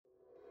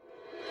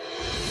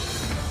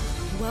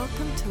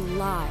Welcome to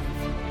Live,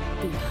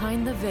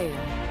 Behind the Veil,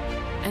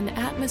 an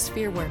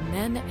atmosphere where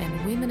men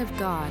and women of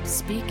God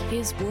speak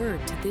His word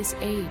to this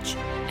age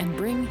and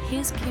bring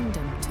His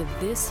kingdom to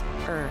this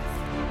earth.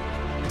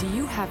 Do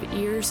you have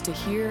ears to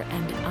hear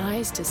and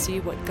eyes to see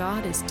what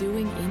God is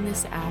doing in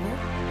this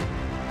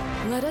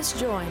hour? Let us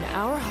join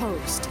our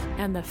host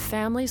and the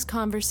family's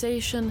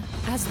conversation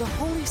as the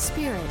Holy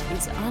Spirit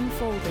is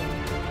unfolding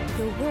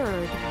the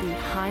Word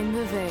behind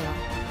the veil.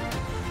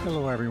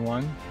 Hello,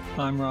 everyone.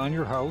 I'm Ron,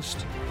 your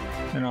host,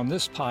 and on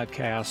this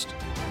podcast,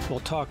 we'll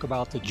talk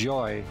about the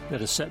joy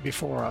that is set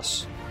before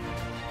us.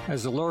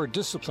 As the Lord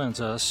disciplines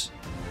us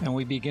and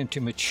we begin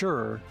to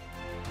mature,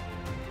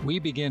 we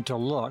begin to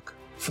look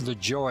for the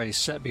joy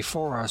set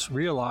before us,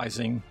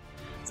 realizing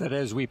that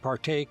as we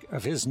partake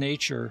of His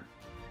nature,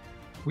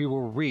 we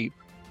will reap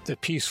the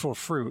peaceful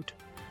fruit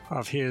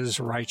of His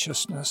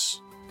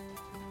righteousness.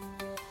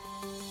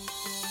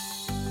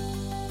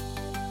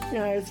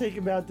 Yeah, I think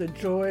about the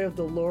joy of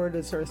the Lord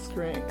as our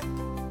strength.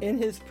 In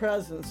His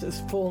presence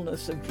is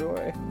fullness of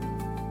joy.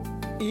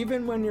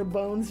 Even when your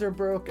bones are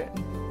broken,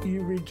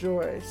 you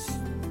rejoice.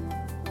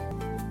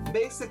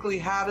 Basically,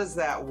 how does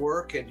that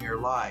work in your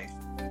life?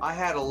 I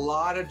had a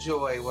lot of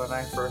joy when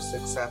I first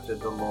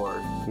accepted the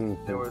Lord.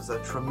 There was a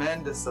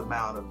tremendous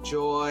amount of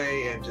joy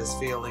and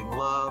just feeling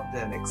loved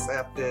and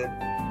accepted.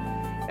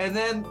 And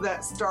then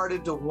that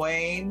started to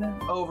wane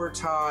over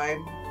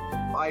time.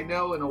 I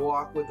know in a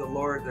walk with the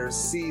Lord, there's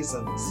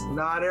seasons.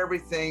 Not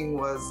everything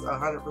was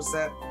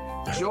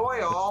 100% joy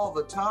all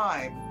the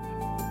time.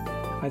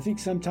 I think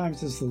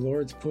sometimes as the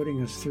Lord's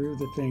putting us through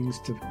the things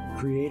to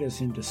create us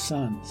into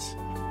sons.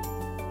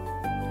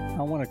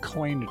 I want to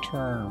coin a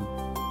term.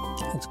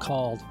 It's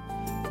called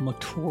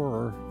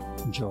mature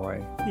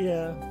joy.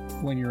 Yeah.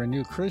 When you're a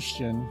new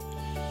Christian,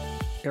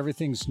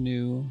 everything's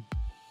new,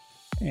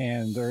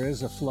 and there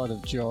is a flood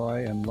of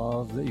joy and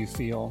love that you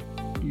feel.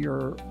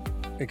 You're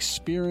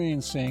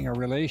experiencing a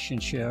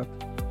relationship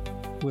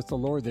with the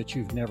Lord that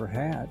you've never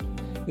had.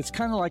 It's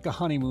kind of like a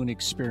honeymoon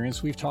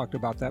experience. We've talked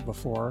about that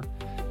before.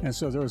 And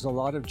so there's a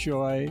lot of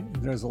joy,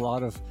 there's a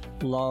lot of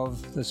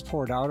love that's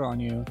poured out on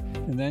you,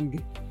 and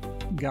then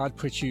God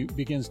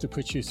begins to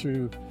put you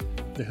through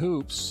the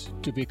hoops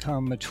to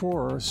become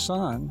mature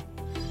son.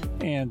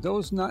 And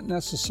those not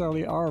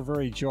necessarily are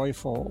very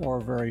joyful or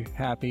very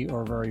happy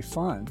or very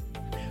fun.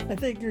 I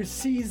think you're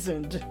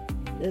seasoned.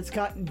 It's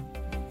gotten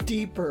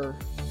deeper.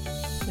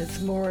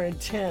 It's more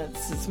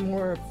intense. It's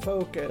more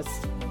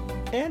focused.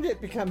 And it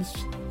becomes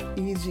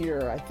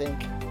easier, I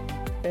think,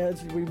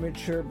 as we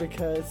mature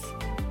because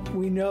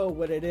we know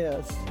what it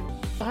is.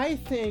 I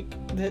think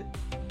that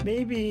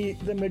maybe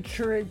the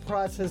maturing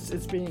process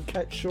is being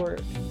cut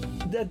short,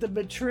 that the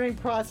maturing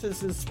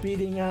process is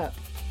speeding up.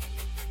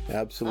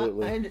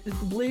 Absolutely. I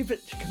believe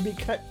it can be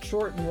cut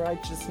short in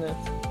righteousness.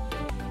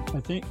 I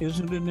think,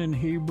 isn't it in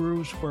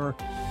Hebrews where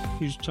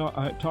he's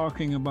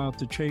talking about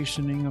the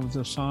chastening of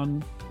the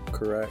Son?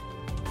 Correct.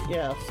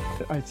 Yes.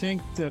 I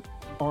think that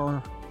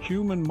our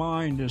human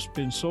mind has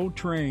been so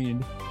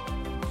trained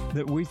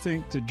that we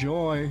think the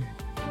joy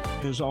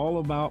is all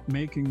about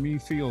making me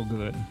feel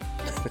good.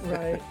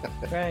 Right,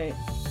 right.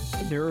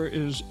 There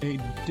is a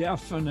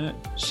definite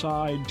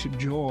side to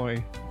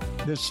joy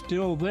that's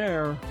still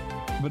there,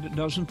 but it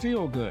doesn't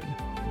feel good.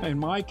 In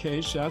my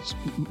case, that's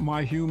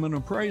my human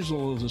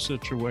appraisal of the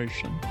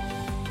situation.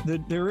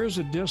 That there is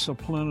a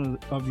discipline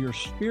of your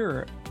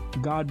spirit.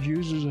 God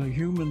uses a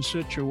human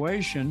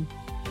situation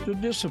to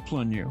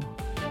discipline you.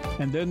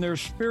 And then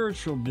there's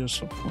spiritual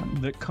discipline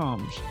that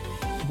comes.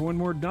 When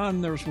we're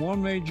done, there's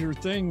one major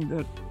thing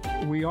that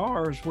we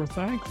are is we're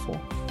thankful.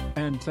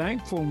 And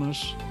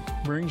thankfulness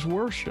brings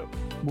worship.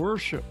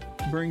 Worship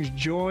brings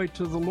joy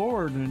to the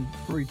Lord and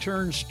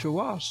returns to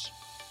us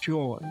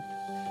joy.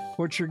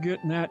 What you're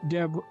getting at,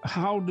 Deb,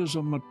 how does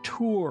a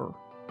mature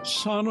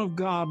Son of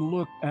God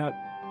look at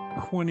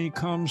when He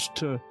comes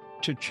to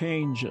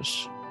change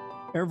us?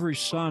 Every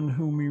son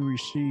whom He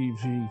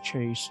receives, He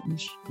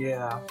chastens.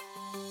 Yeah.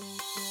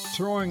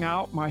 Throwing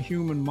out my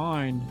human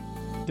mind,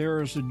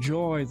 there is a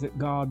joy that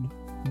God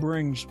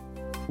brings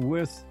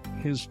with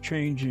His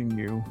changing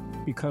you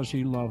because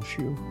He loves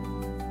you.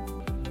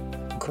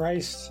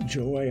 Christ's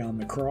joy on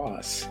the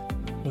cross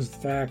was the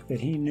fact that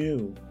He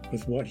knew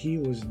with what He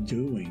was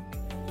doing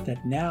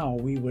that now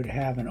we would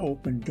have an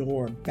open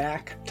door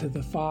back to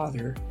the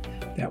Father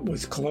that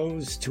was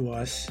closed to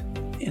us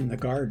in the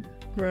garden.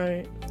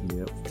 Right.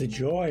 Yep. The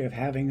joy of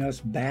having us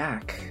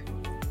back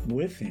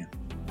with Him,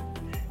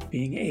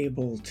 being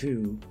able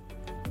to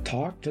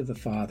talk to the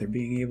Father,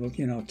 being able,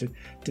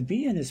 to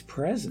be in His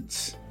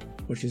presence,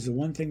 which is the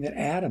one thing that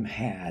Adam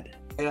had.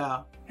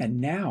 Yeah.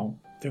 And now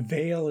the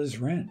veil is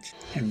rent,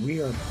 and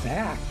we are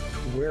back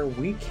to where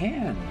we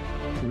can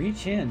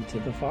reach into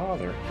the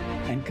Father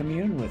and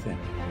commune with Him.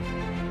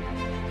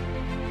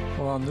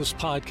 Well, on this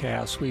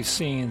podcast, we've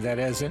seen that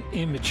as an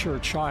immature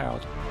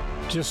child,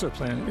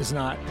 discipline is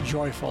not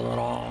joyful at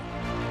all.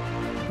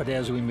 But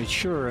as we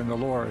mature in the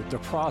Lord, the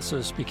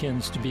process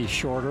begins to be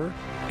shorter,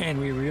 and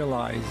we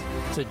realize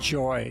the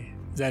joy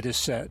that is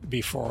set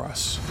before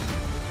us.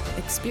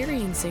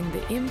 Experiencing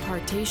the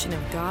impartation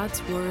of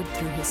God's Word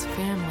through His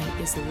family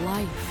is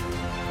life.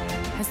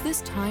 Has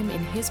this time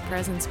in His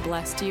presence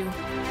blessed you?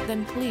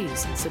 Then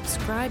please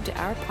subscribe to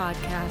our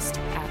podcast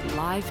at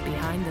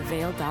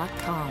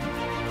livebehindtheveil.com.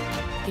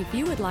 If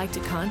you would like to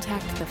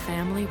contact the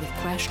family with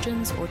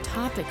questions or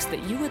topics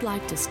that you would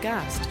like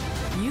discussed,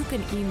 you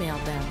can email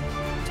them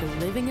to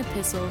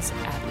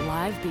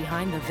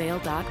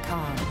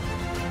livingepistles@livebehindtheveil.com.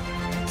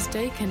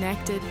 Stay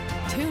connected,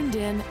 tuned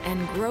in,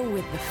 and grow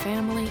with the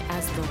family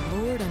as the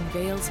Lord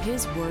unveils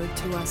His Word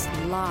to us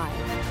live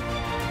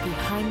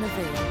behind the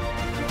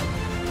veil.